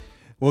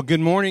Well,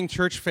 good morning,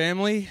 church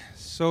family.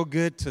 So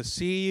good to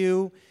see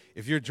you.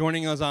 If you're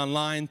joining us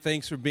online,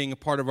 thanks for being a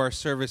part of our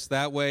service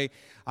that way.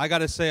 I got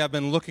to say, I've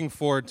been looking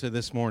forward to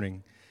this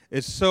morning.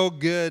 It's so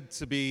good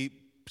to be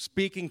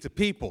speaking to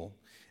people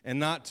and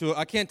not to,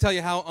 I can't tell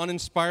you how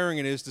uninspiring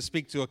it is to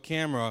speak to a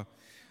camera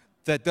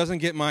that doesn't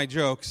get my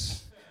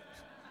jokes,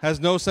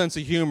 has no sense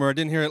of humor. I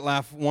didn't hear it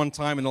laugh one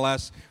time in the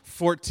last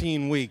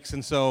 14 weeks.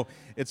 And so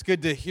it's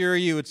good to hear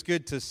you. It's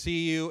good to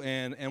see you,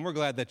 and we're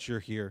glad that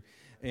you're here.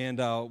 And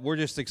we're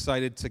just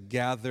excited to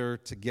gather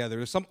together.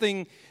 There's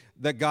something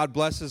that God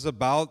blesses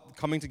about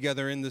coming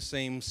together in the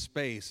same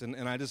space.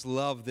 And I just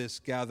love this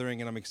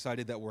gathering, and I'm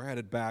excited that we're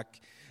headed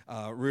back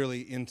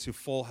really into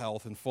full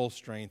health and full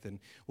strength. And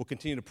we'll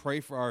continue to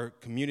pray for our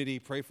community,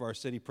 pray for our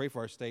city, pray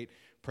for our state,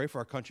 pray for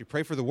our country,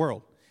 pray for the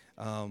world,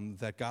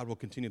 that God will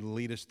continue to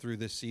lead us through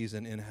this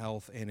season in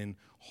health and in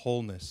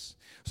wholeness.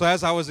 So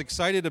as I was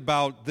excited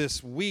about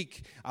this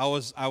week, I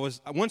was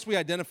once we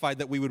identified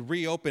that we would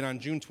reopen on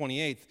June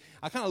 28th,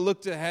 I kind of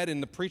looked ahead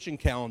in the preaching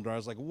calendar. I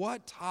was like,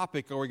 what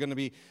topic are we going to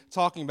be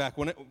talking about?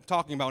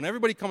 When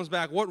everybody comes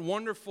back, what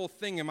wonderful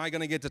thing am I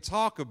going to get to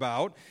talk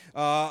about?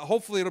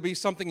 Hopefully it'll be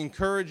something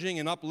encouraging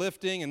and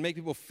uplifting and make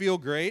people feel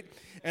great.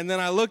 And then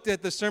I looked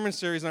at the sermon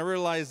series and I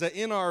realized that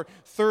in our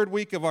third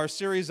week of our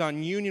series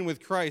on union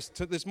with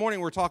Christ, this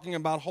morning we're talking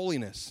about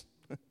holiness.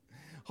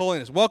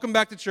 Holiness. Welcome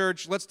back to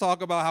church. Let's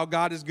talk about how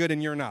God is good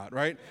and you're not,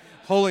 right?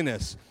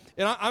 Holiness.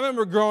 And I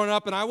remember growing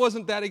up, and I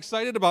wasn't that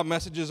excited about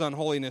messages on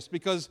holiness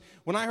because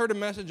when I heard a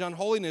message on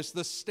holiness,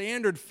 the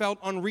standard felt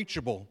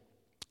unreachable.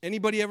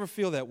 Anybody ever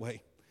feel that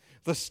way?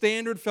 The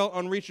standard felt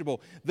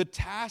unreachable. The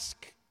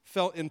task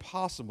felt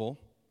impossible,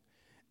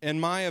 and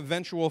my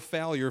eventual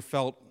failure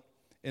felt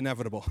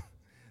inevitable.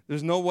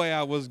 There's no way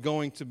I was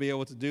going to be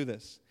able to do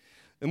this.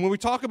 And when we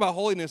talk about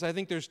holiness, I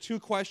think there's two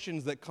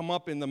questions that come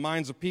up in the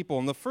minds of people.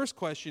 And the first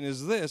question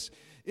is this: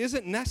 is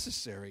it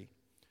necessary?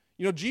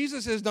 You know,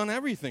 Jesus has done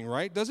everything,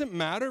 right? Does it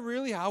matter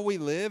really how we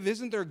live?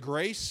 Isn't there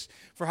grace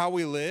for how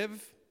we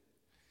live?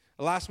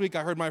 Last week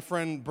I heard my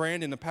friend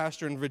Brandon, a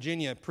pastor in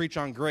Virginia, preach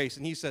on grace,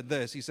 and he said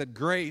this. He said,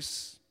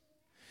 grace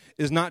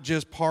is not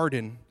just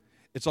pardon,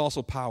 it's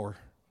also power.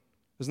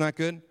 Isn't that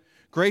good?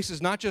 Grace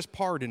is not just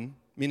pardon,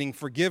 meaning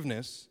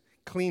forgiveness,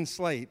 clean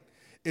slate,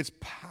 it's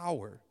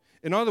power.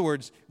 In other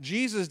words,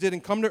 Jesus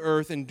didn't come to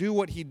earth and do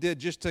what he did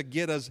just to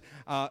get us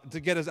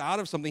out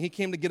of something. He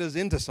came to get us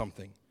into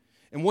something.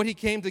 And what he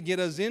came to get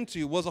us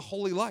into was a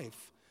holy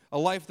life, a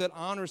life that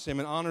honors him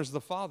and honors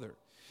the Father.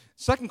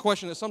 Second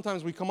question that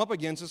sometimes we come up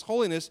against is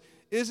holiness.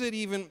 Is it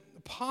even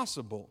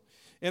possible?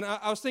 And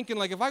I was thinking,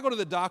 like, if I go to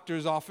the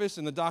doctor's office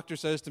and the doctor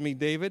says to me,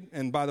 David,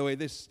 and by the way,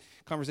 this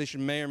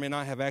conversation may or may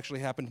not have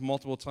actually happened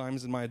multiple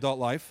times in my adult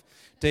life.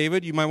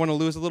 David, you might want to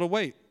lose a little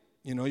weight.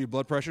 You know, your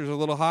blood pressure is a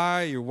little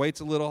high, your weight's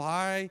a little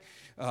high.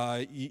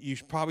 You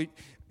should probably,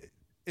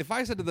 if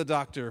I said to the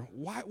doctor,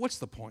 what's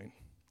the point?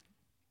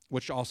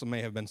 Which also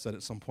may have been said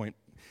at some point.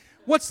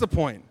 What's the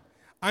point?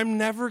 I'm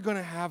never going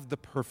to have the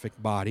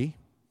perfect body.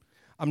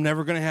 I'm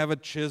never going to have a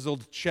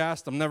chiseled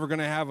chest. I'm never going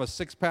to have a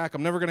six-pack.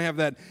 I'm never going to have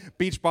that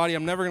beach body.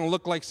 I'm never going to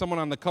look like someone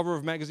on the cover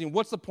of a magazine.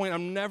 What's the point?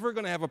 I'm never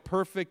going to have a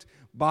perfect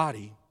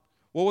body.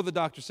 What would the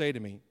doctor say to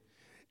me?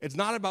 It's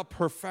not about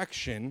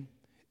perfection.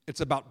 It's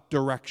about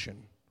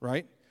direction,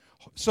 right?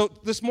 So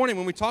this morning,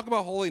 when we talk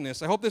about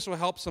holiness, I hope this will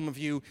help some of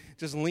you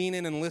just lean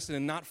in and listen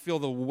and not feel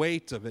the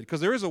weight of it,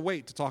 because there is a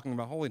weight to talking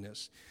about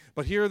holiness.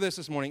 But hear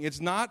this morning.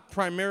 It's not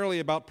primarily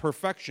about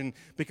perfection,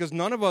 because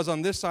none of us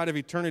on this side of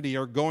eternity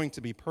are going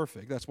to be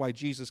perfect. That's why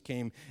Jesus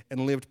came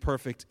and lived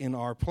perfect in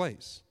our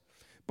place.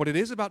 But it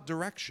is about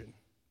direction.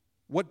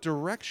 What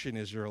direction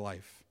is your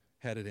life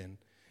headed in?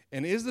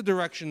 And is the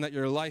direction that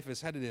your life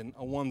is headed in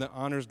a one that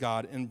honors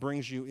God and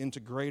brings you into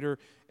greater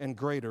and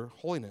greater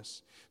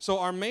holiness? So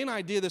our main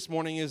idea this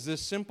morning is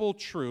this simple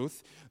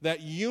truth that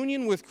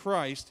union with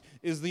Christ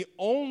is the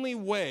only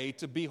way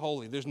to be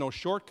holy. There's no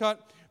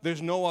shortcut.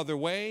 There's no other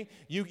way.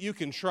 You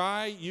can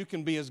try. You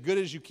can be as good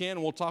as you can,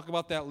 and we'll talk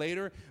about that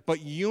later.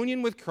 But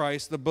union with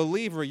Christ, the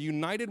believer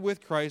united with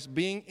Christ,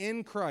 being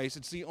in Christ,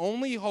 it's the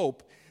only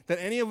hope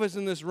that any of us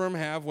in this room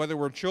have, whether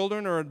we're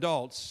children or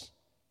adults,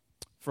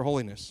 for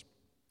holiness.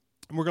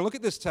 And we're going to look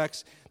at this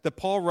text that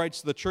Paul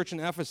writes to the church in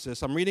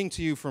Ephesus. I'm reading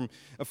to you from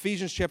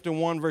Ephesians chapter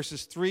 1,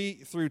 verses 3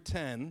 through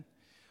 10.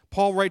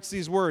 Paul writes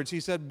these words. He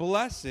said,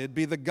 "Blessed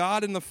be the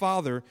God and the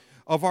Father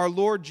of our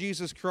Lord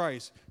Jesus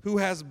Christ, who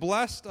has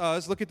blessed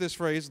us," look at this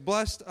phrase,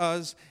 "blessed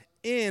us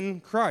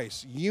in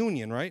Christ."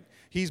 Union, right?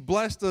 He's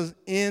blessed us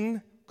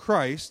in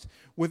Christ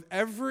with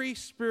every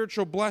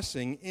spiritual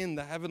blessing in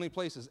the heavenly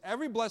places.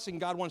 Every blessing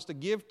God wants to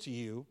give to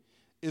you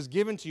is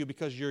given to you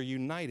because you're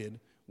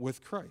united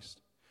with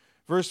Christ.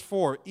 Verse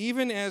 4,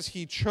 "Even as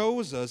he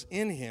chose us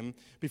in him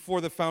before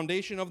the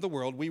foundation of the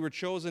world," we were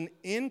chosen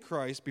in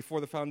Christ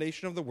before the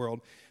foundation of the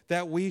world,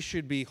 "that we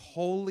should be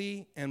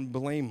holy and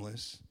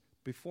blameless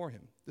before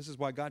him." This is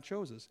why God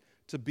chose us,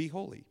 to be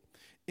holy.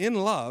 "In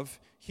love,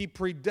 he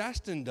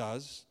predestined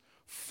us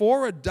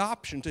for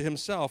adoption to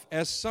himself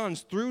as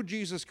sons through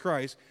Jesus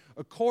Christ,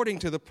 according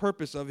to the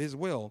purpose of his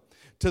will,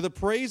 to the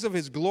praise of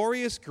his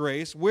glorious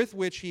grace with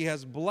which he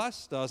has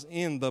blessed us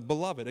in the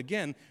beloved.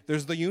 Again,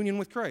 there's the union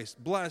with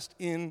Christ, blessed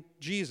in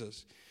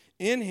Jesus.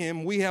 In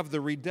him we have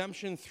the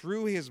redemption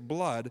through his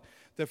blood,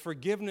 the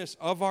forgiveness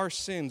of our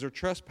sins or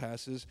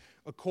trespasses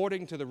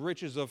according to the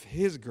riches of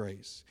his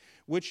grace,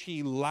 which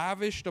he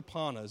lavished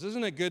upon us.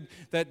 Isn't it good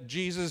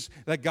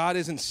that God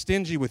isn't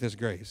stingy with his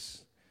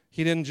grace?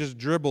 He didn't just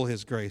dribble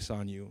his grace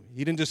on you.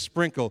 He didn't just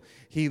sprinkle.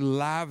 He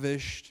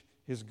lavished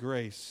his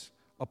grace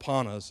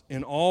upon us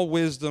in all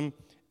wisdom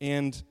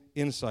and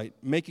insight,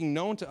 making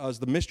known to us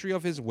the mystery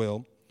of his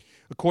will,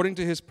 according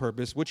to his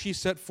purpose, which he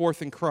set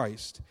forth in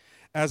Christ,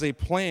 as a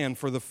plan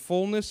for the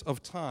fullness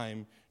of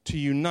time to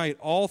unite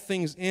all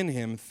things in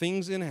him,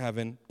 things in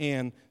heaven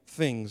and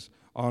things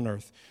on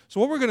earth. So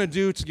what we're going to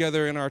do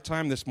together in our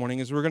time this morning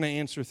is we're going to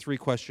answer 3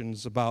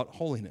 questions about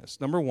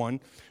holiness. Number 1,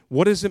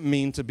 what does it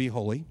mean to be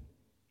holy?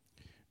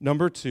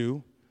 Number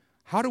 2,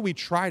 how do we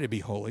try to be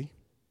holy?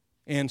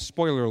 And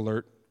spoiler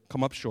alert,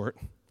 come up short.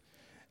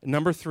 And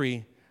number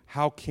 3,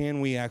 how can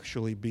we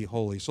actually be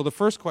holy? So the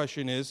first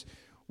question is,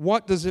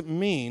 what does it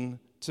mean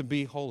to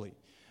be holy?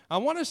 I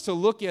want us to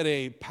look at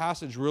a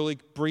passage really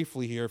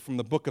briefly here from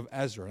the book of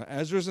Ezra.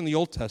 Ezra's in the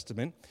Old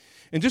Testament.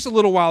 And just a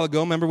little while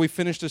ago, remember we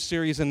finished a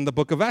series in the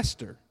book of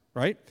Esther,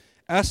 right?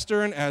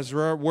 Esther and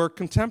Ezra were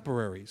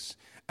contemporaries.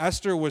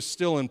 Esther was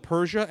still in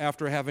Persia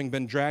after having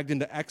been dragged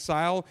into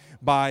exile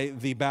by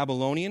the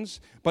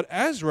Babylonians. But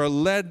Ezra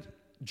led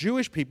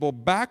Jewish people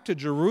back to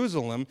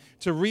Jerusalem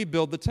to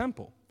rebuild the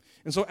temple.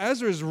 And so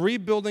Ezra is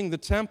rebuilding the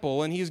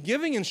temple, and he's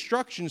giving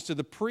instructions to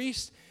the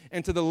priests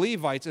and to the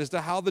Levites as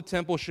to how the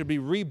temple should be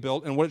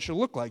rebuilt and what it should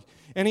look like.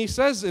 And he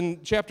says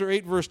in chapter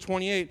 8, verse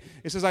 28,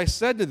 it says, I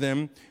said to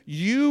them,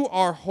 you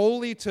are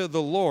holy to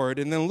the Lord.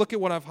 And then look at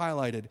what I've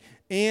highlighted.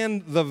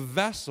 And the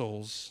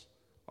vessels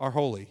are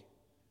holy.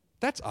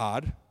 That's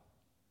odd.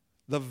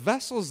 The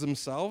vessels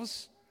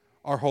themselves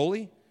are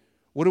holy.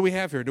 What do we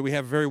have here? Do we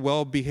have very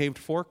well-behaved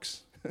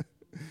forks?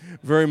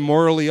 Very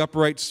morally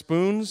upright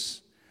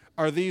spoons?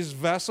 Are these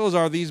vessels,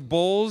 are these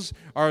bowls,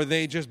 are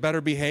they just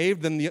better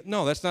behaved than the...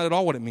 No, that's not at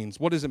all what it means.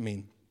 What does it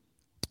mean?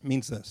 It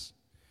means this.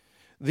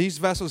 These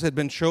vessels had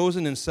been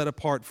chosen and set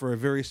apart for a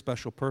very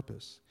special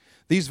purpose.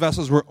 These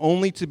vessels were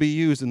only to be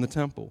used in the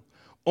temple,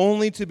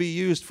 only to be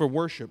used for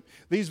worship.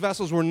 These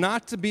vessels were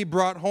not to be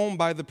brought home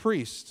by the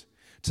priest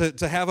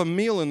to have a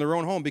meal in their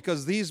own home,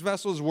 because these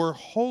vessels were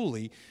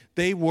holy.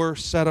 They were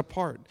set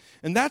apart.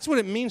 And that's what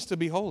it means to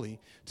be holy.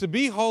 To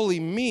be holy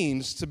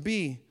means to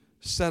be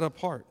set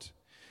apart.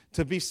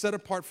 To be set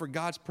apart for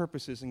God's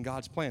purposes and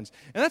God's plans.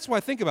 And that's why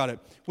I think about it.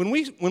 When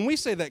we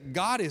say that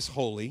God is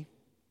holy,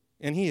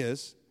 and he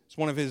is, it's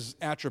one of his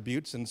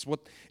attributes, and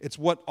it's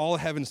what all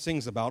heaven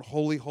sings about,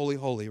 holy, holy,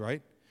 holy,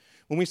 right?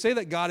 When we say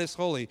that God is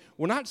holy,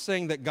 we're not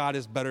saying that God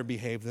is better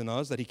behaved than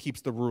us, that he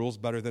keeps the rules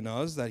better than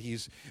us, that he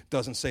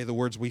doesn't say the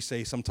words we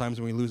say sometimes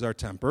when we lose our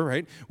temper,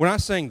 right? We're not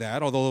saying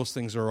that, although those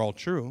things are all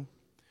true.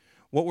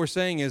 What we're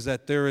saying is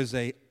that there is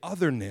a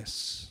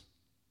otherness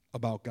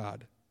about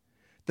God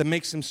that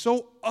makes him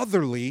so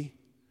otherly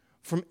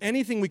from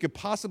anything we could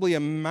possibly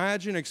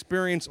imagine,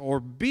 experience, or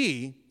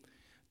be,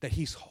 that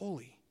he's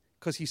holy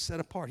because he's set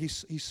apart.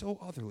 He's so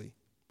otherly.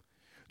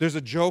 There's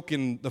a joke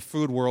in the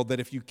food world that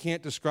if you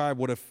can't describe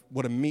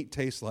what a meat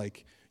tastes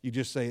like, you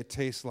just say it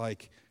tastes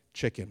like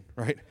chicken,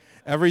 right?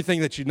 Everything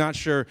that you're not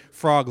sure,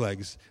 frog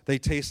legs, they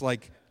taste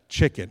like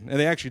chicken. And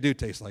they actually do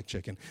taste like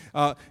chicken.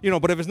 But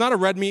if it's not a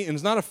red meat and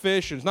it's not a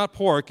fish and it's not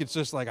pork, it's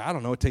just like, I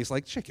don't know, it tastes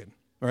like chicken,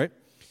 right?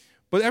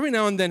 But every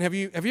now and then, have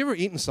you ever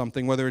eaten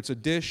something, whether it's a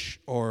dish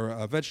or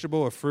a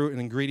vegetable, a fruit,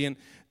 an ingredient,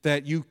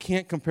 that you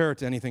can't compare it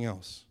to anything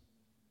else?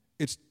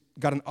 It's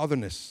got an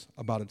otherness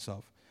about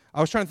itself. I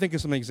was trying to think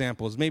of some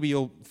examples. Maybe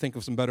you'll think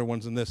of some better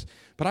ones than this.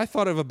 But I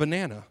thought of a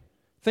banana.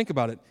 Think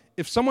about it.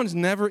 If someone's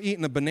never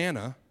eaten a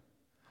banana,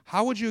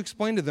 how would you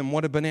explain to them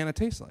what a banana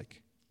tastes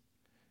like?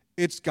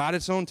 It's got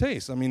its own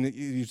taste. I mean,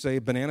 you say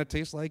a banana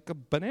tastes like a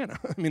banana.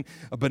 I mean,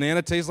 a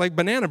banana tastes like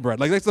banana bread.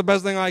 Like, that's the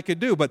best thing I could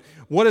do. But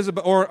what is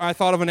or I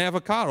thought of an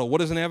avocado. What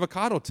does an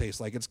avocado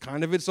taste like? It's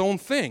kind of its own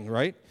thing,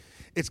 right?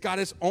 It's got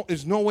its own,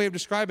 there's no way of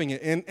describing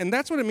it. And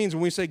that's what it means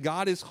when we say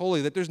God is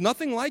holy, that there's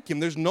nothing like him.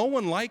 There's no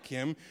one like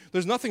him.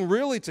 There's nothing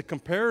really to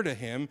compare to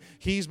him.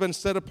 He's been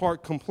set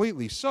apart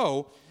completely.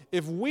 So,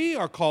 if we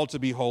are called to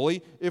be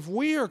holy, if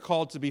we are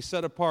called to be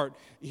set apart,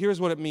 here's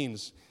what it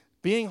means.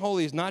 Being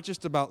holy is not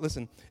just about,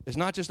 it's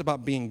not just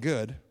about being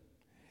good.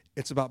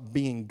 It's about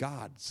being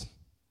God's,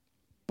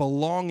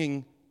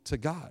 belonging to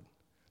God.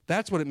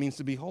 That's what it means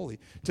to be holy,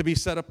 to be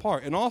set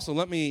apart. And also,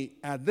 let me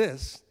add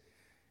this.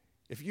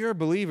 If you're a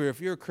believer,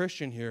 if you're a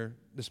Christian here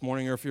this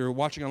morning, or if you're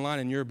watching online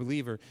and you're a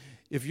believer,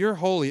 if you're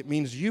holy, it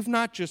means you've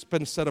not just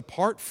been set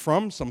apart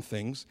from some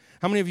things.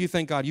 How many of you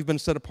thank God you've been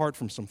set apart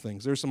from some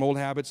things? There's some old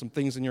habits, some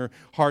things in your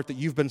heart that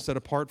you've been set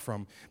apart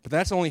from. But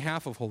that's only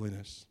half of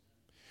holiness.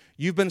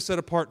 You've been set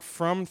apart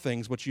from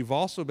things, but you've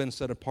also been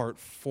set apart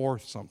for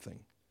something.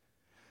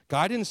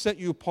 God didn't set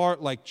you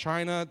apart like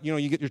china.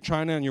 You get your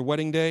china on your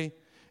wedding day,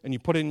 and you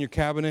put it in your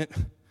cabinet,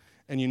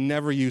 and you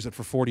never use it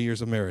for 40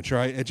 years of marriage,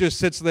 right? It just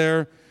sits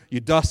there. You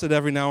dust it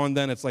every now and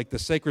then. It's like the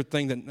sacred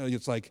thing that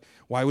it's like,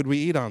 why would we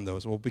eat on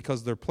those? Well,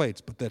 because they're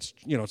plates. But that's,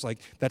 it's like,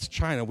 that's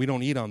China. We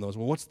don't eat on those.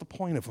 Well, what's the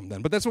point of them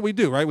then? But that's what we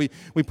do, right?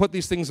 We put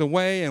these things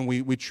away, and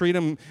we treat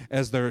them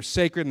as they're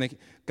sacred. And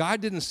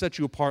God didn't set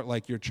you apart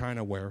like your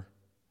Chinaware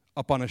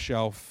up on a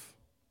shelf.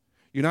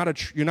 You're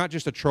not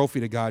just a trophy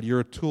to God. You're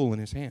a tool in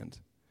his hand.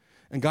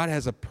 And God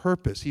has a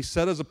purpose. He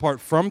set us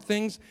apart from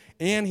things,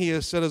 and he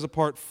has set us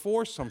apart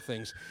for some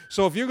things.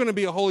 So if you're going to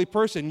be a holy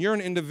person, you're an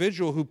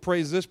individual who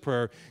prays this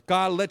prayer: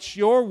 God, let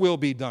your will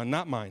be done,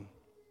 not mine.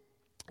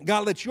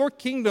 God, let your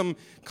kingdom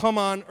come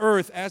on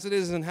earth as it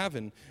is in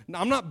heaven. Now,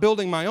 I'm not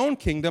building my own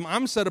kingdom.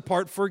 I'm set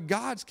apart for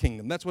God's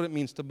kingdom. That's what it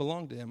means to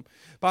belong to him.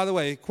 By the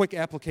way, quick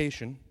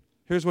application.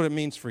 Here's what it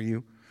means for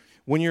you.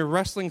 When you're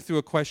wrestling through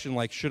a question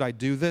like, should I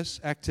do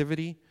this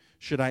activity?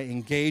 Should I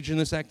engage in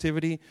this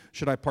activity?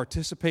 Should I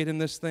participate in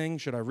this thing?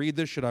 Should I read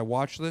this? Should I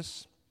watch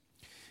this?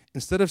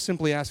 Instead of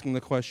simply asking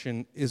the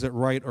question, is it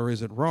right or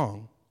is it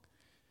wrong?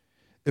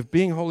 If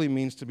being holy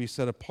means to be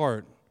set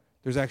apart,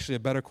 there's actually a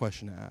better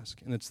question to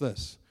ask, and it's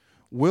this: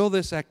 will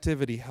this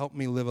activity help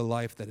me live a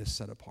life that is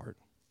set apart?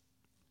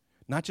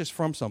 Not just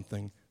from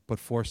something, but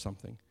for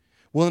something.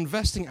 Will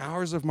investing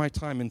hours of my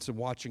time into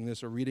watching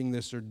this or reading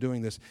this or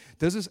doing this,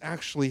 does this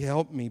actually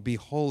help me be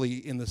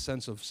holy in the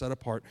sense of set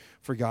apart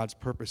for God's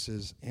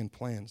purposes and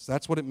plans?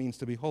 That's what it means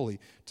to be holy,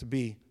 to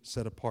be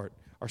set apart.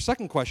 Our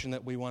second question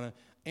that we want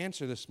to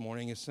answer this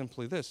morning is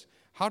simply this: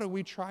 how do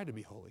we try to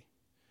be holy?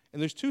 And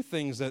there's two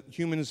things that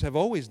humans have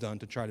always done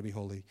to try to be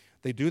holy.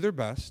 They do their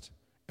best,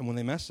 and when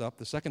they mess up,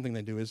 the second thing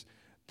they do is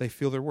they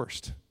feel their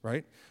worst,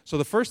 right? So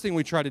the first thing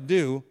we try to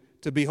do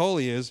to be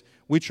holy is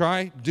we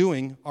try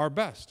doing our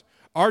best.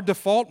 Our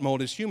default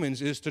mode as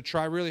humans is to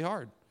try really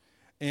hard.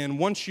 And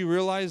once you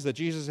realize that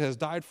Jesus has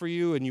died for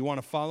you and you want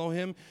to follow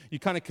him, you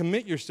kind of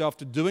commit yourself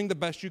to doing the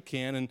best you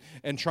can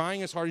and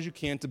trying as hard as you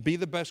can to be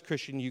the best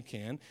Christian you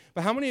can.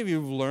 But how many of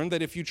you have learned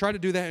that if you try to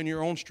do that in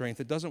your own strength,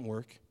 it doesn't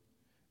work?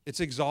 It's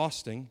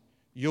exhausting.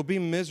 You'll be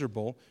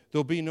miserable.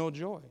 There'll be no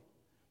joy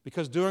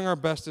because doing our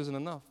best isn't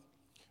enough.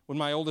 When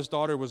my oldest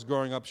daughter was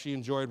growing up, she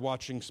enjoyed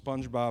watching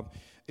SpongeBob.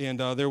 And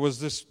there's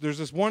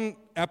this one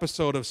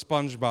episode of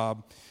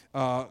SpongeBob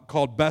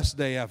called Best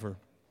Day Ever.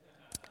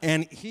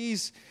 And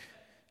he's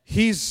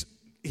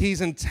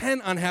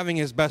intent on having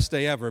his best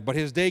day ever, but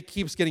his day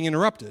keeps getting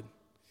interrupted.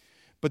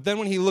 But then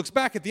when he looks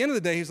back at the end of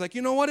the day, he's like,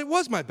 you know what? It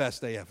was my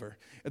best day ever.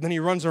 And then he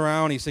runs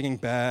around, he's singing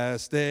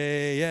Best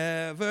Day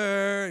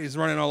Ever. He's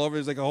running all over.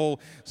 There's like a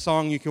whole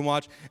song you can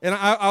watch. And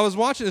I was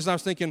watching this and I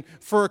was thinking,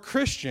 for a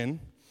Christian,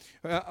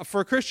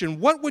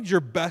 what would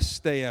your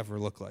best day ever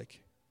look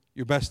like?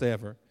 Your best day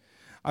ever.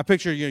 I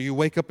picture you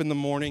wake up in the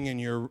morning and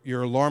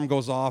your alarm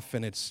goes off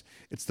and it's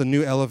the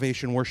new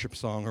Elevation worship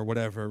song or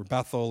whatever,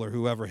 Bethel or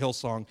whoever,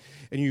 Hillsong.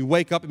 And you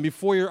wake up and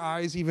before your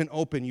eyes even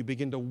open, you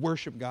begin to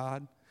worship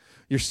God.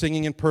 You're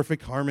singing in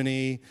perfect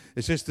harmony.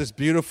 It's just this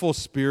beautiful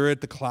spirit.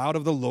 The cloud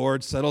of the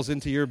Lord settles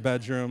into your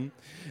bedroom.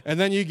 And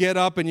then you get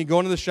up and you go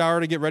into the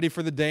shower to get ready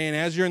for the day. And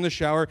as you're in the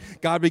shower,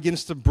 God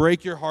begins to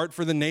break your heart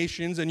for the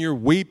nations. And you're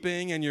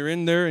weeping and you're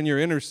in there and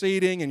you're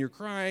interceding and you're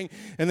crying.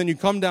 And then you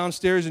come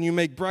downstairs and you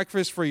make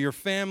breakfast for your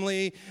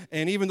family.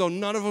 And even though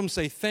none of them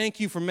say thank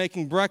you for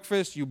making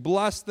breakfast, you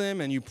bless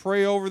them and you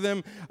pray over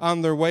them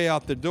on their way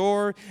out the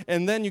door.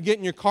 And then you get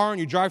in your car and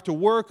you drive to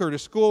work or to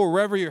school or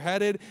wherever you're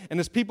headed. And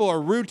as people are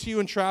rude to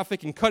you in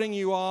traffic and cutting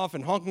you off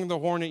and honking the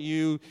horn at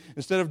you,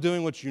 instead of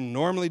doing what you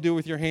normally do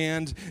with your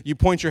hand, you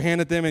point your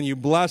hand at them and you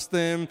bless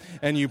them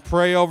and you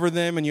pray over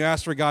them and you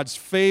ask for God's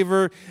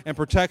favor and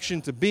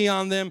protection to be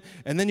on them.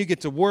 And then you get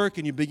to work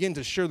and you begin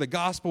to share the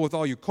gospel with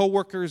all your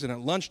coworkers, and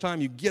at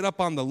lunchtime you get up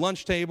on the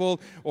lunch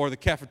table or the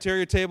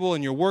cafeteria table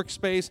in your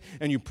workspace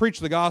and you preach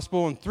the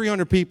gospel, and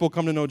 300 people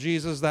come to know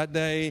Jesus that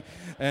day.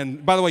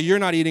 And by the way, you're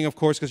not eating, of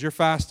course, because you're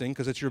fasting,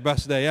 because it's your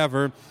best day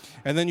ever.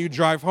 And then you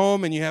drive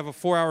home and you have a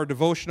 4-hour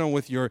devotional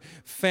with your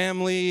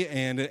family,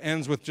 and it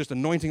ends with just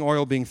anointing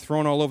oil being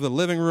thrown all over the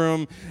living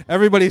room.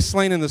 Everybody's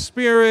slain in the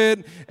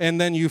spirit,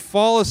 and then you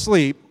fall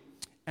asleep.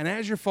 And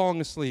as you're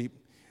falling asleep,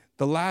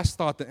 the last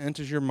thought that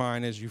enters your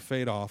mind as you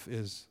fade off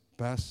is,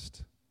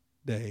 best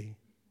day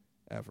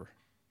ever.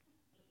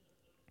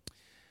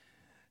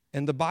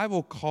 And the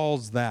Bible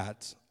calls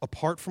that,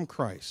 apart from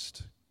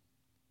Christ,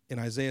 in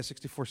Isaiah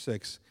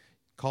 64:6,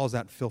 calls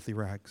that filthy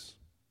rags.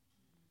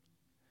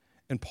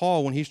 And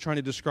Paul, when he's trying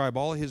to describe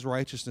all of his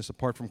righteousness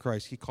apart from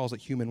Christ, he calls it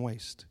human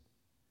waste.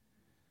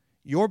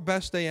 Your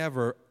best day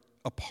ever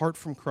apart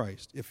from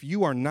Christ, if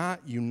you are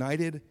not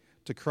united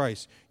to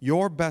Christ,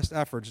 your best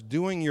efforts,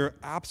 doing your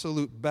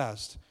absolute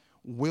best,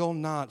 will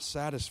not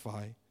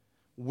satisfy,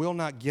 will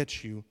not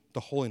get you the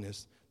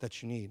holiness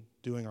that you need,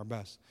 doing our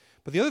best.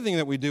 But the other thing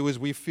that we do is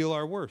we feel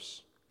our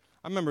worst.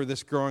 I remember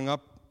this growing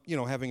up,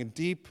 having a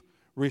deep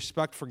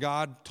respect for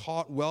God,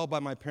 taught well by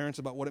my parents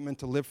about what it meant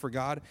to live for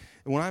God.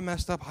 And when I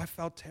messed up, I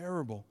felt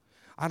terrible.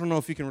 I don't know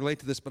if you can relate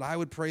to this, but I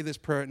would pray this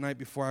prayer at night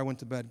before I went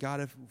to bed. God,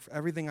 if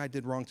everything I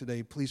did wrong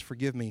today, please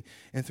forgive me.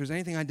 And if there's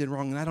anything I did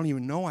wrong and I don't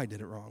even know I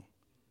did it wrong,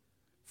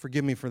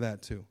 forgive me for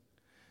that too.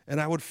 And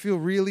I would feel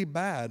really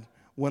bad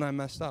when I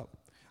messed up.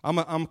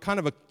 I'm kind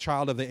of a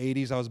child of the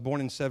 80s. I was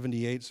born in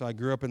 78, so I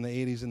grew up in the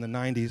 80s and the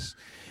 90s.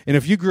 And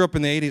if you grew up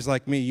in the 80s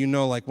like me, you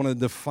know like one of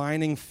the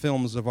defining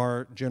films of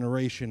our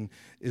generation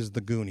is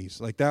The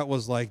Goonies. Like that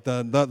was like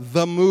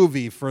the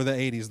movie for the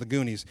 80s, The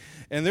Goonies.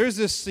 And there's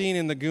this scene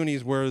in The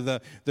Goonies where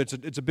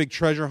it's a big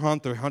treasure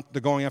hunt.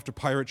 They're going after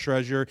pirate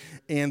treasure.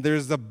 And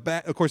there's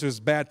of course there's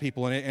bad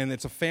people in it, and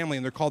it's a family,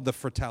 and they're called the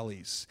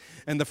Fratellis.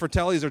 And the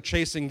Fratellis are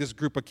chasing this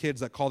group of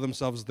kids that call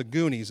themselves the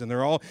Goonies, and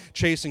they're all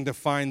chasing to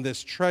find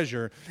this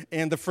treasure.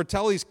 And the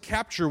Fratellis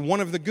capture one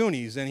of the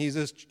Goonies, and he's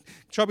this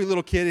chubby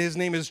little kid. His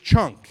name is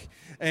Chunk.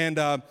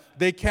 And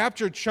they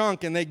capture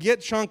Chunk, and they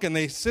get Chunk, and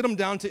they sit him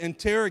down to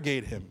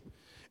interrogate him.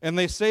 And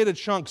they say to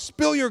Chunk,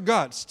 "Spill your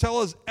guts. Tell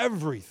us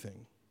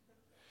everything."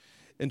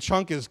 And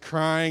Chunk is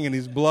crying, and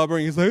he's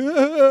blubbering. He's like,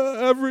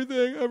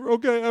 everything,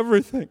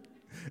 everything.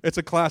 It's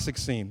a classic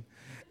scene.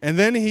 And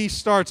then he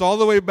starts all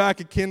the way back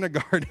at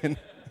kindergarten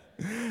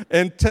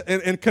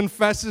and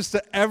confesses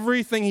to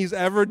everything he's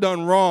ever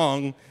done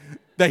wrong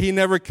that he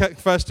never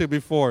confessed to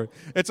before.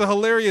 It's a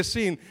hilarious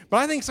scene. But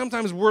I think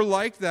sometimes we're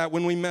like that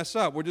when we mess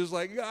up. We're just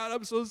like, "God,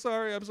 I'm so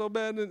sorry, I'm so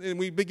bad." And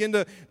we begin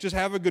to just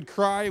have a good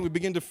cry, and we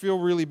begin to feel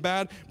really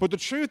bad. But the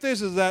truth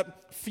is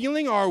that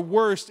feeling our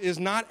worst is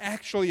not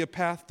actually a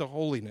path to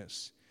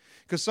holiness.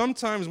 Because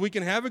sometimes we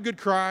can have a good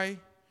cry,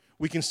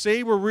 we can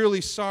say we're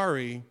really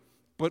sorry,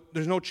 but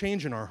there's no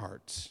change in our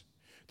hearts.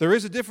 There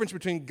is a difference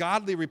between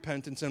godly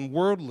repentance and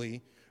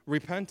worldly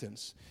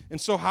repentance.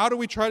 And so how do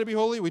we try to be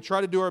holy? We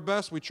try to do our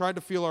best. We try to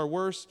feel our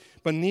worst,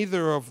 but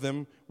neither of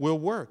them will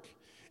work.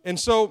 And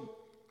so,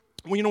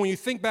 when you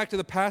think back to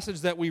the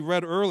passage that we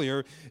read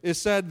earlier, it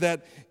said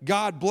that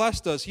God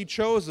blessed us, He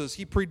chose us,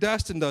 He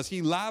predestined us,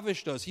 He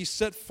lavished us, He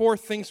set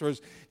forth things for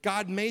us.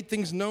 God made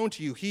things known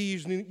to you. He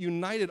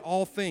united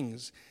all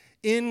things.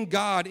 In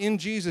God, in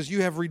Jesus,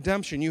 you have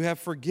redemption. You have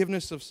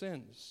forgiveness of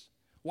sins.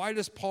 Why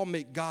does Paul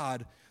make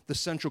God the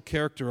central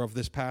character of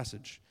this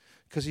passage?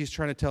 Because he's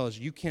trying to tell us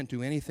you can't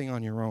do anything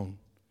on your own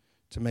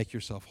to make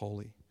yourself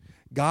holy.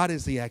 God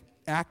is the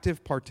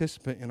active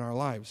participant in our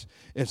lives.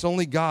 It's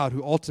only God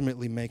who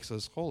ultimately makes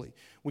us holy.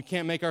 We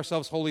can't make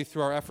ourselves holy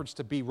through our efforts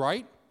to be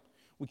right.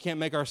 We can't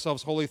make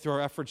ourselves holy through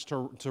our efforts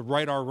to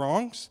right our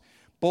wrongs.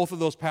 Both of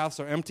those paths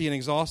are empty and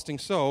exhausting.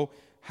 So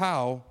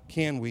how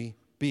can we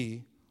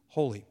be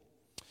holy?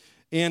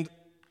 And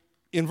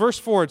in verse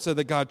 4, it said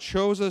that God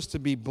chose us to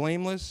be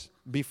blameless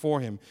before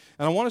Him.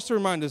 And I want us to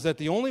remind us that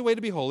the only way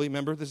to be holy,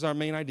 remember, this is our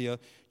main idea,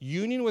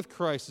 union with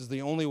Christ is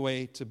the only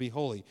way to be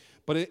holy.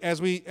 But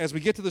as we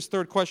get to this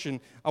third question,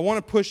 I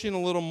want to push in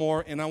a little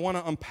more, and I want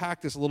to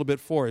unpack this a little bit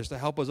for us to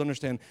help us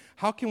understand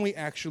how can we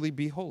actually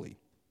be holy.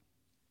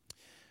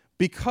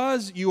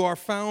 Because you are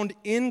found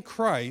in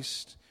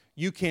Christ,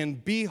 you can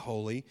be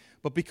holy,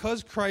 but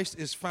because Christ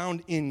is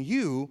found in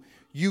you,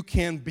 you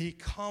can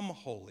become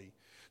holy.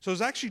 So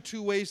there's actually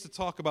two ways to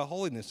talk about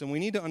holiness, and we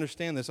need to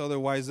understand this,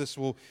 otherwise this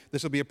will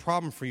be a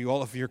problem for you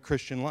all of your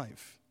Christian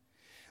life.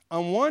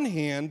 On one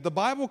hand, the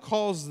Bible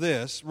calls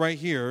this right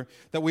here,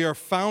 that we are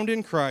found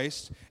in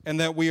Christ and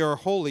that we are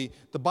holy.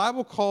 The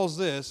Bible calls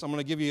this, I'm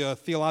going to give you a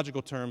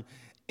theological term,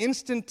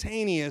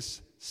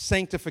 instantaneous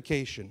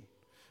sanctification.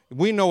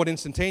 We know what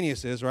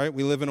instantaneous is, right?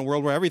 We live in a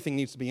world where everything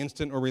needs to be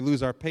instant or we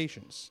lose our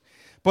patience.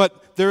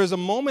 But there is a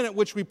moment at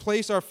which we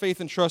place our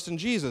faith and trust in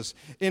Jesus.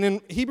 And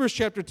in Hebrews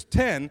chapter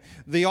 10,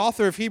 the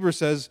author of Hebrews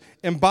says,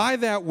 "And by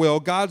that will,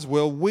 God's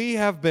will, we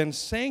have been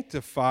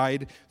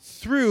sanctified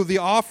through the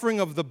offering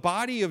of the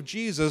body of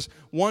Jesus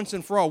once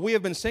and for all." We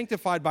have been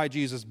sanctified by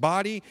Jesus'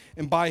 body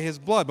and by His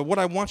blood. But what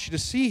I want you to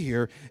see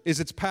here is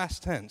it's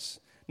past tense.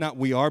 Not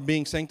we are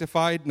being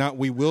sanctified, not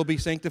we will be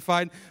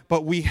sanctified,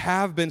 but we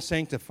have been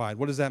sanctified.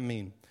 What does that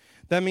mean?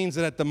 That means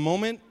that at the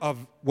moment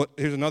of,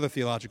 here's another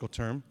theological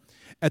term,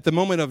 at the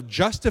moment of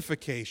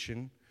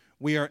justification,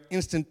 we are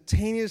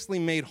instantaneously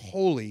made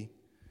holy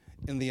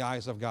in the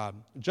eyes of God.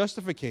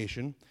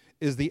 Justification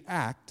is the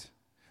act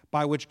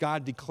by which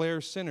God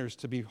declares sinners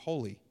to be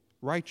holy,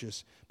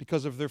 righteous,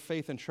 because of their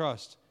faith and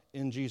trust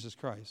in Jesus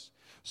Christ.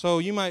 So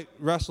you might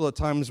wrestle at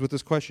times with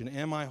this question,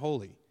 am I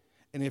holy?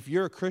 And if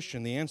you're a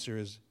Christian, the answer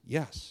is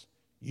yes,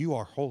 you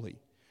are holy.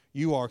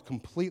 You are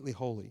completely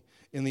holy.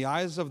 In the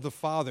eyes of the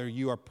Father,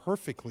 you are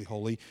perfectly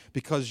holy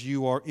because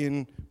you are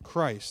in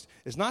Christ.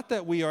 It's not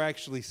that we are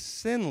actually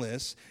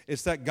sinless,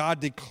 it's that God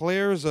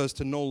declares us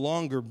to no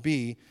longer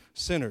be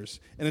sinners.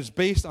 And it's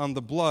based on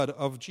the blood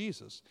of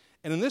Jesus.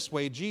 And in this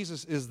way,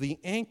 Jesus is the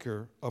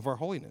anchor of our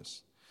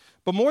holiness.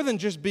 But more than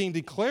just being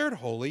declared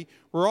holy,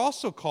 we're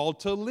also called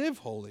to live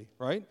holy,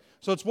 right?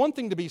 So it's one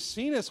thing to be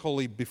seen as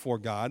holy before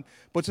God,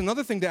 but it's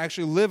another thing to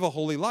actually live a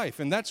holy life.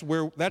 And that's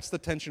the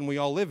tension we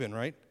all live in,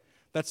 right?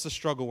 That's the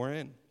struggle we're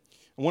in.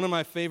 And one of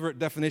my favorite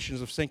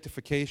definitions of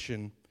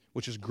sanctification,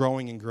 which is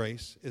growing in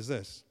grace, is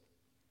this.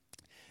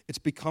 It's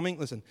becoming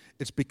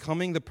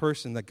the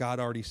person that God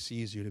already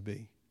sees you to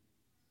be.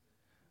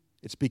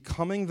 It's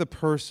becoming the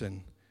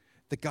person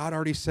that God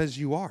already says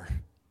you are.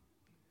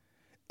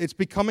 It's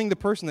becoming the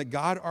person that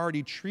God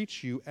already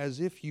treats you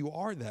as if you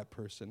are that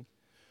person.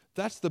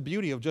 That's the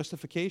beauty of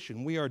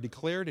justification. We are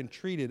declared and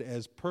treated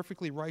as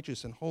perfectly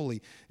righteous and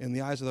holy in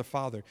the eyes of the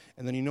Father.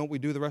 And then you know what we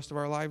do the rest of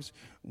our lives?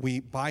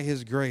 By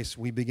His grace,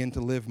 we begin to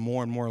live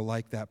more and more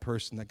like that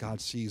person that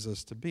God sees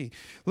us to be.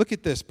 Look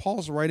at this.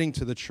 Paul's writing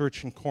to the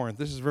church in Corinth.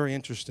 This is very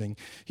interesting.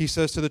 He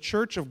says, to the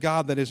church of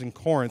God that is in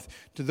Corinth,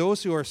 to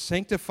those who are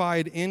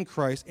sanctified in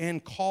Christ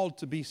and called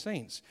to be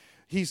saints.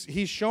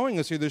 He's showing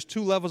us here there's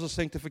two levels of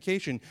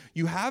sanctification.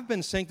 You have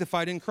been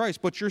sanctified in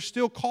Christ, but you're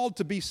still called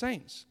to be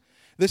saints.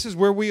 This is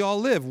where we all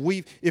live.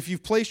 If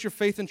you've placed your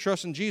faith and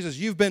trust in Jesus,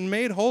 you've been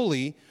made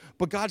holy,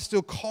 but God's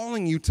still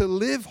calling you to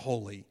live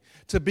holy,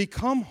 to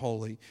become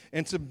holy,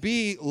 and to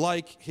be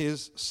like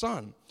His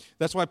Son.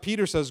 That's why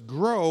Peter says,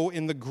 grow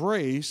in the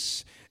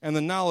grace and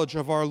the knowledge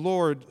of our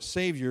Lord,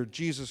 Savior,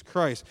 Jesus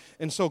Christ.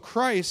 And so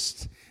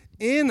Christ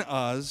in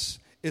us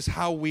is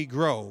how we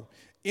grow.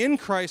 In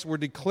Christ, we're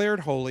declared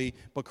holy,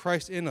 but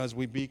Christ in us,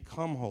 we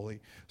become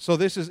holy. So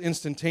this is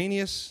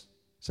instantaneous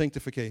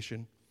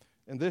sanctification.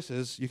 And this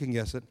is, you can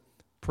guess it,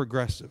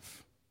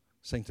 progressive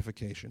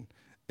sanctification.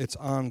 It's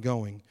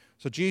ongoing.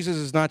 So Jesus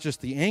is not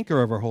just the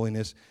anchor of our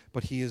holiness,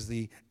 but He is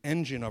the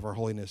engine of our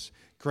holiness.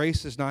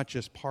 Grace is not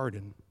just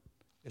pardon,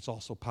 it's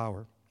also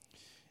power.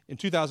 In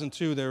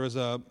 2002, there was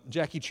a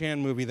Jackie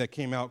Chan movie that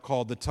came out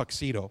called The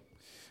Tuxedo.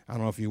 I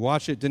don't know if you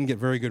watched it. Didn't get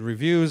very good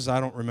reviews. I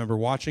don't remember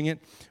watching it.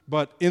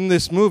 But in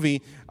this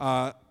movie,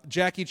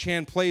 Jackie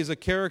Chan plays a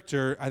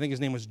character, I think his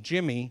name was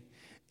Jimmy,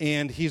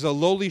 and he's a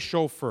lowly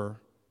chauffeur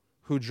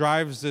who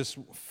drives this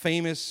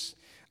famous,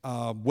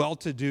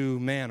 well-to-do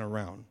man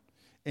around.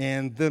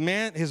 And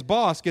his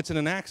boss gets in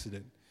an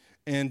accident.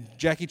 And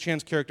Jackie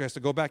Chan's character has to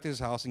go back to his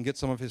house and get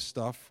some of his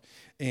stuff.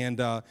 And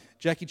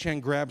Jackie Chan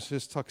grabs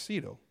his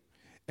tuxedo.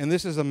 And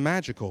this is a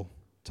magical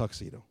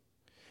tuxedo.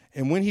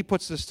 And when he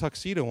puts this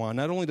tuxedo on,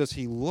 not only does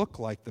he look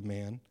like the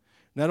man,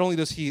 not only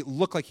does he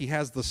look like he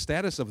has the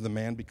status of the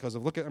man because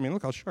of, look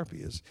how sharp he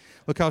is.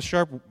 Look how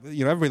sharp,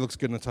 everybody looks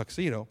good in a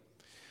tuxedo.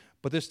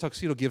 But this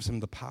tuxedo gives him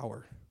the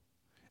power.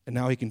 And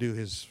now he can do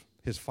his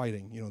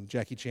fighting,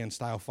 Jackie Chan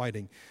style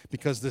fighting,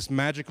 because this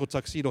magical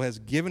tuxedo has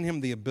given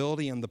him the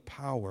ability and the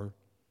power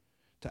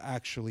to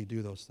actually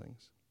do those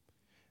things.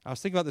 I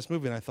was thinking about this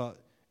movie and I thought,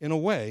 in a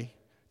way,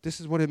 this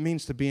is what it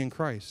means to be in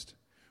Christ.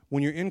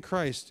 When you're in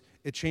Christ,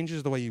 it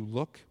changes the way you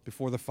look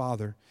before the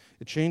Father.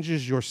 It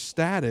changes your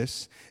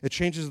status. It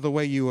changes the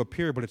way you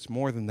appear, but it's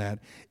more than that.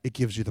 It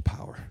gives you the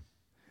power.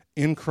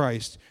 In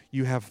Christ,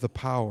 you have the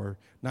power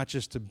not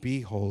just to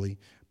be holy,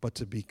 but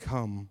to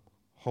become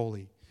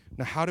holy.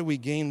 Now, how do we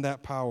gain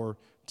that power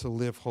to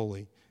live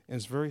holy? And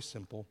it's very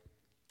simple.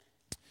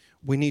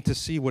 We need to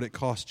see what it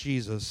cost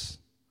Jesus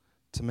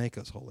to make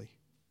us holy.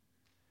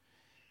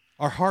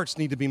 Our hearts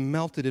need to be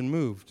melted and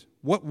moved.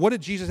 What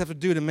did Jesus have to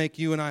do to make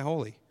you and I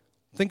holy?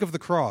 Think of the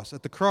cross.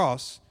 At the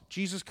cross,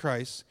 Jesus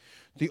Christ,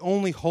 the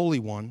only holy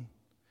one,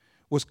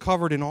 was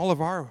covered in all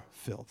of our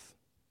filth,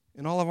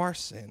 in all of our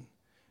sin,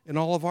 in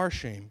all of our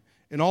shame,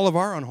 in all of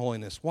our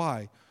unholiness.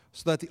 Why?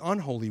 So that the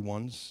unholy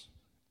ones,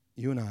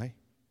 you and I,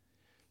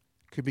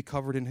 could be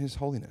covered in His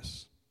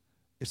holiness.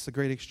 It's the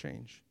great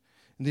exchange.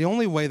 And the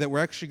only way that we're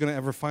actually going to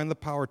ever find the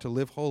power to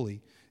live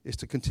holy is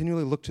to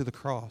continually look to the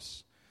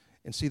cross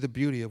and see the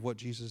beauty of what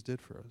Jesus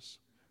did for us.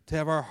 To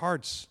have our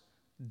hearts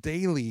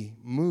daily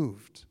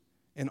moved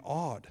and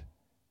awed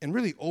and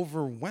really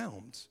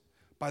overwhelmed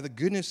by the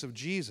goodness of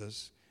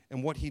Jesus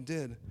and what He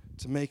did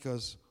to make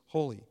us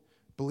holy.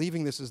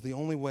 Believing this is the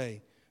only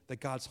way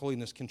that God's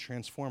holiness can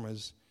transform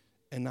us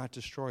and not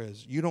destroy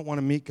us. You don't want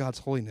to meet God's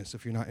holiness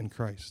if you're not in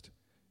Christ.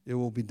 It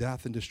will be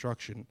death and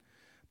destruction.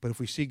 But if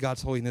we see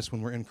God's holiness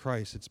when we're in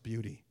Christ, it's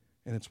beauty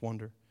and it's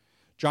wonder.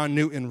 John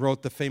Newton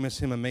wrote the famous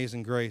hymn,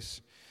 Amazing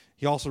Grace.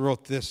 He also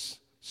wrote this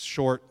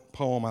short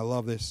poem. I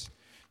love this.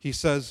 He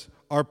says,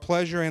 our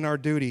pleasure and our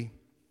duty,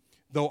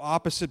 though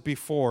opposite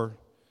before,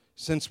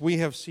 since we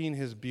have seen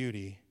His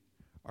beauty,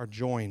 are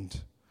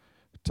joined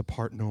to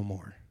part no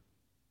more.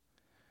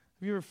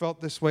 Have you ever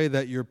felt this way,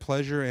 that your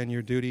pleasure and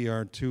your duty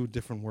are two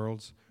different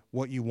worlds?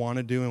 What you want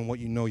to do and what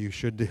you know you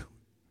should do.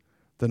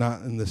 They're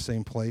not in the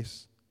same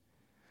place.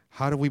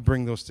 How do we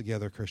bring those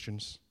together,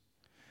 Christians?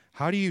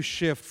 How do you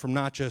shift from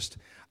not just,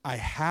 I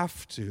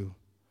have to,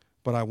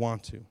 but I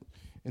want to?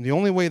 And the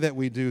only way that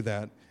we do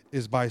that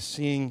is by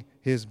seeing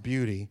His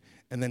beauty,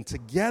 and then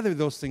together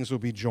those things will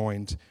be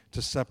joined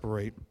to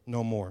separate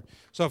no more.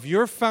 So if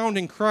you're found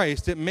in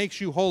Christ, it makes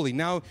you holy.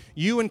 Now,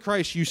 you in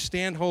Christ, you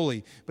stand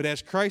holy. But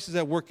as Christ is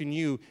at work in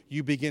you,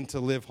 you begin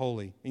to live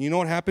holy. And you know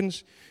what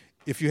happens?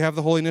 If you have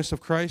the holiness of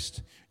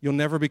Christ, you'll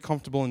never be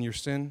comfortable in your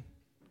sin.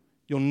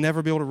 You'll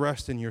never be able to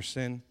rest in your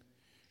sin.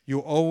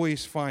 You'll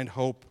always find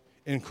hope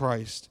in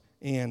Christ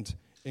and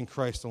in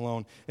Christ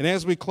alone. And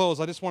as we close,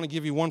 I just want to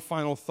give you one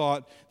final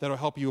thought that will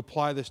help you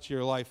apply this to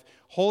your life.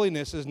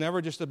 Holiness is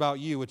never just about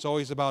you. It's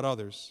always about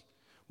others.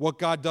 What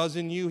God does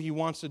in you, He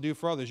wants to do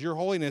for others. Your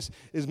holiness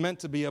is meant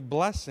to be a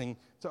blessing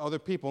to other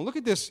people. And look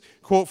at this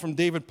quote from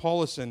David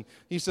Paulison.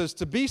 He says,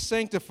 to be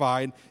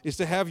sanctified is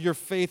to have your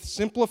faith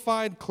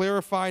simplified,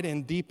 clarified,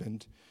 and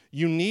deepened.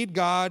 You need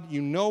God,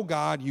 you know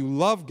God, you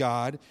love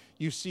God,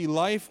 you see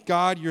life,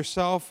 God,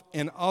 yourself,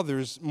 and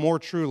others more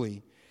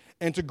truly.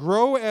 And to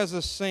grow as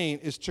a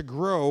saint is to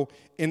grow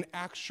in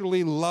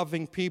actually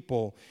loving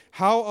people.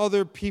 How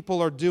other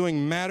people are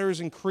doing matters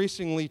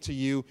increasingly to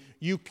you.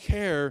 You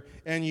care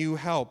and you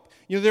help.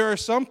 You know, there are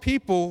some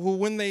people who,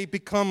 when they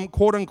become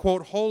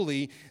quote-unquote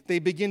holy, they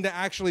begin to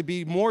actually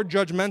be more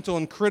judgmental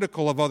and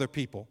critical of other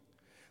people.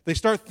 They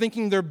start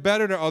thinking they're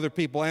better to other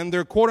people, and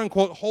their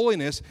quote-unquote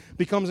holiness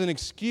becomes an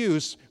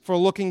excuse for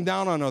looking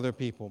down on other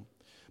people.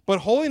 But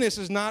holiness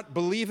is not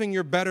believing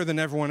you're better than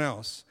everyone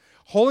else.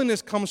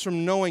 Holiness comes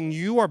from knowing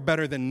you are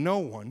better than no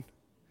one.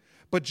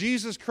 But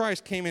Jesus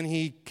Christ came and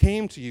he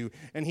came to you,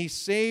 and he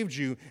saved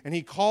you, and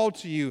he called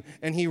to you,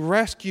 and he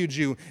rescued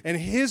you, and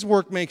his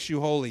work makes you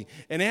holy.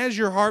 And as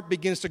your heart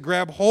begins to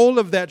grab hold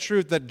of that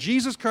truth that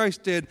Jesus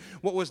Christ did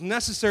what was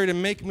necessary to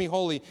make me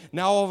holy,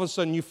 now all of a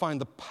sudden you find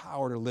the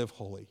power to live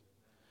holy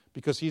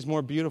because he's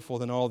more beautiful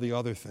than all the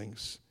other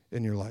things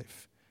in your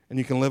life. And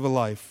you can live a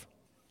life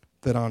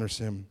that honors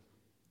him.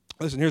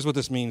 Listen, here's what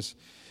this means.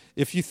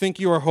 If you think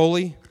you are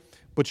holy,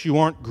 but you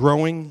aren't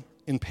growing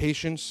in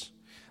patience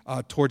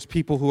towards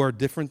people who are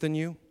different than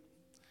you,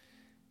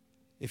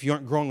 if you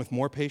aren't growing with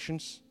more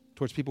patience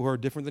towards people who are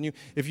different than you,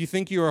 if you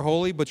think you are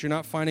holy, but you're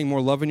not finding more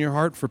love in your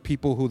heart for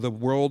people who the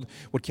world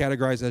would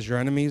categorize as your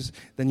enemies,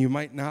 then you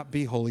might not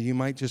be holy. You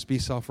might just be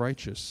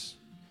self-righteous.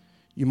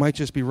 You might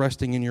just be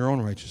resting in your own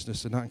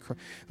righteousness and not in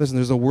Christ. Listen,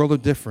 there's a world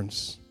of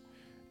difference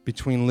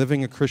between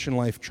living a Christian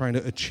life trying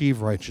to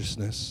achieve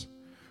righteousness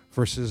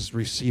versus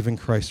receiving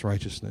Christ's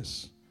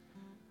righteousness.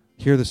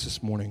 Hear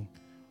this morning.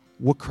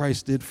 What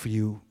Christ did for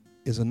you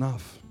is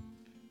enough.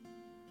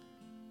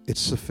 It's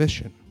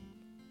sufficient.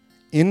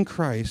 In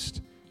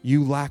Christ,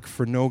 you lack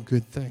for no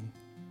good thing.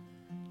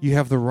 You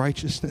have the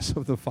righteousness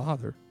of the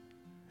Father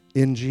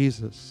in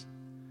Jesus.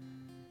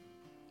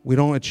 We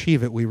don't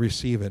achieve it, we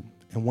receive it.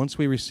 And once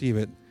we receive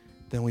it,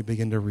 then we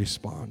begin to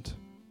respond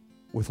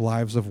with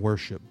lives of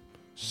worship,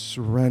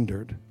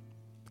 surrendered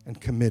and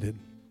committed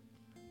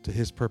to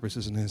his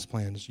purposes and his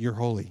plans. You're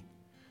holy.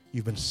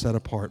 You've been set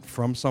apart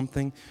from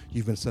something.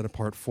 You've been set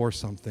apart for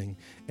something.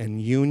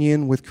 And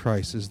union with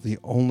Christ is the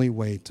only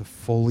way to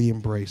fully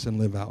embrace and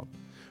live out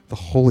the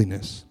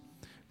holiness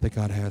that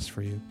God has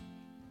for you.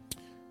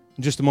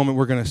 In just a moment,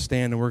 we're going to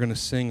stand and we're going to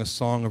sing a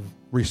song of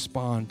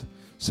respond,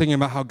 singing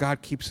about how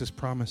God keeps his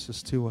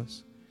promises to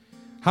us.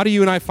 How do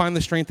you and I find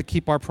the strength to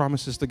keep our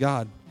promises to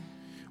God?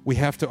 We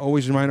have to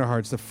always remind our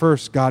hearts that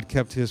first, God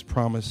kept his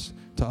promise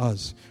to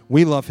us.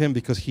 We love him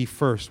because he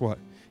first, what?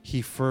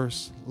 He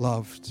first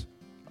loved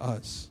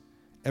us.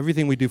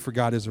 Everything we do for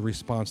God is a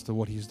response to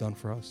what he's done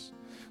for us.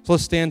 So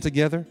let's stand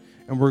together,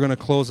 and we're going to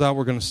close out.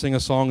 We're going to sing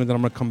a song, and then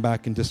I'm going to come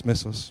back and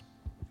dismiss us.